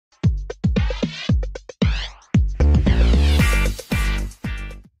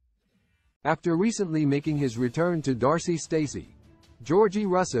After recently making his return to Darcey Stacey, Georgi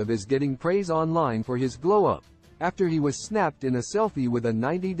Rusev is getting praise online for his glow-up, after he was snapped in a selfie with a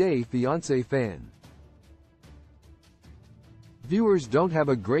 90-day fiancé fan. Viewers don't have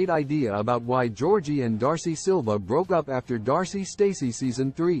a great idea about why Georgi and Darcey Silva broke up after Darcey Stacey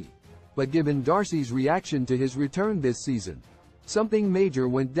Season 3, but given Darcey's reaction to his return this season, something major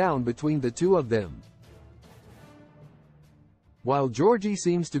went down between the two of them. While Georgi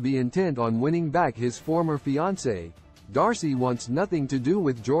seems to be intent on winning back his former fiancée, Darcey wants nothing to do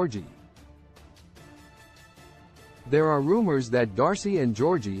with Georgi. There are rumors that Darcey and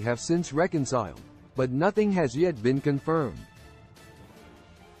Georgi have since reconciled, but nothing has yet been confirmed.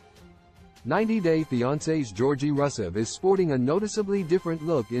 90-Day Fiancé's Georgi Rusev is sporting a noticeably different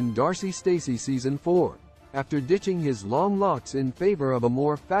look in Darcey Stacey Season 4, after ditching his long locks in favor of a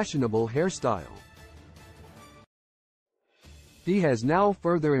more fashionable hairstyle. He has now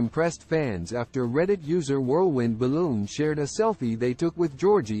further impressed fans after Reddit user Whirlwind Balloon shared a selfie they took with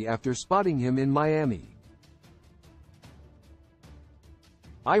Georgi after spotting him in Miami.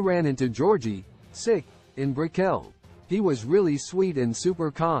 "I ran into Georgi, sick, in Brickell. He was really sweet and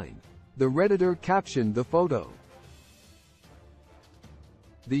super kind," the Redditor captioned the photo.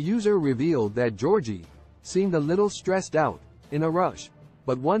 The user revealed that Georgi seemed a little stressed out, in a rush,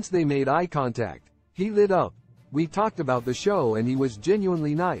 but once they made eye contact, he lit up. "We talked about the show and he was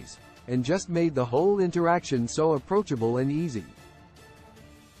genuinely nice, and just made the whole interaction so approachable and easy."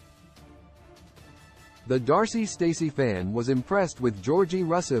 The Darcey Stacey fan was impressed with Georgi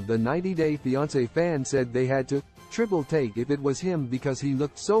Rusev. The 90-Day Fiancé fan said they had to triple take if it was him because he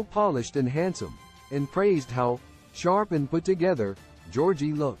looked so polished and handsome, and praised how sharp and put together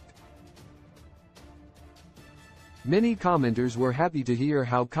Georgi looked. Many commenters were happy to hear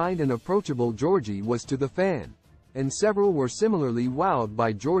how kind and approachable Georgi was to the fan, and several were similarly wowed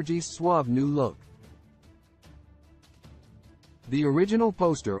by Georgi's suave new look. The original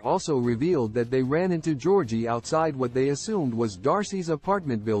poster also revealed that they ran into Georgi outside what they assumed was Darcey's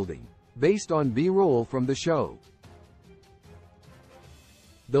apartment building, based on B-roll from the show.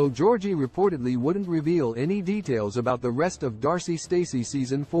 Though Georgi reportedly wouldn't reveal any details about the rest of Darcey Stacey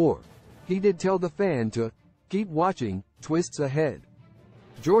Season 4, he did tell the fan to keep watching twists ahead.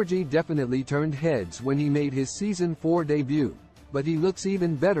 Georgi definitely turned heads when he made his Season 4 debut, but he looks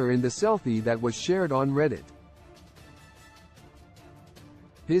even better in the selfie that was shared on Reddit.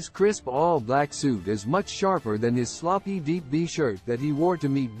 His crisp all-black suit is much sharper than his sloppy deep V shirt that he wore to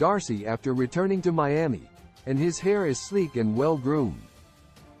meet Darcey after returning to Miami, and his hair is sleek and well-groomed.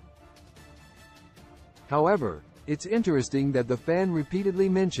 However, it's interesting that the fan repeatedly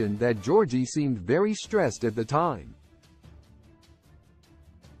mentioned that Georgi seemed very stressed at the time.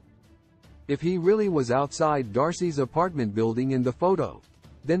 If he really was outside Darcey's apartment building in the photo,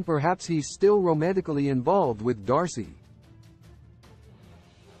 then perhaps he's still romantically involved with Darcey.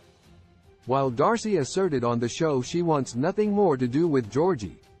 While Darcey asserted on the show she wants nothing more to do with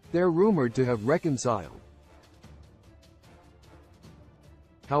Georgi, they're rumored to have reconciled.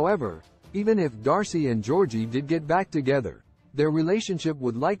 However, even if Darcey and Georgi did get back together, their relationship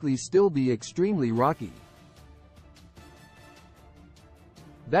would likely still be extremely rocky.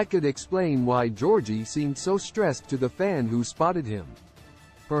 That could explain why Georgi seemed so stressed to the fan who spotted him.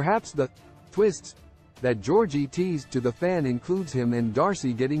 Perhaps the twists that Georgi teased to the fan includes him and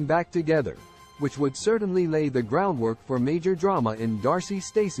Darcey getting back together, which would certainly lay the groundwork for major drama in Darcey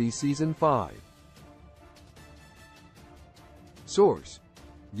Stacey Season 5. Source: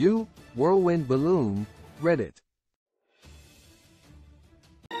 Whirlwind Balloon, Reddit.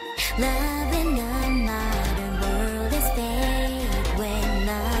 Love in the modern world is fake when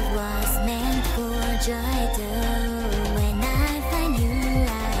love was meant for joy too. When I find you,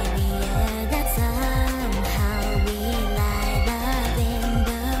 I realize that somehow we lie. Love in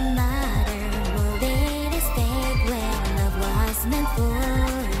the modern world, it is fake when love was meant for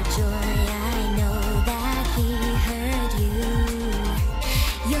joy. I know that he hurt you.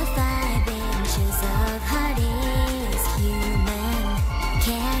 Your 5 inches of heart is human.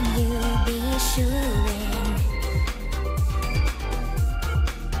 Can you be sure?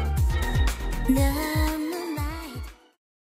 No.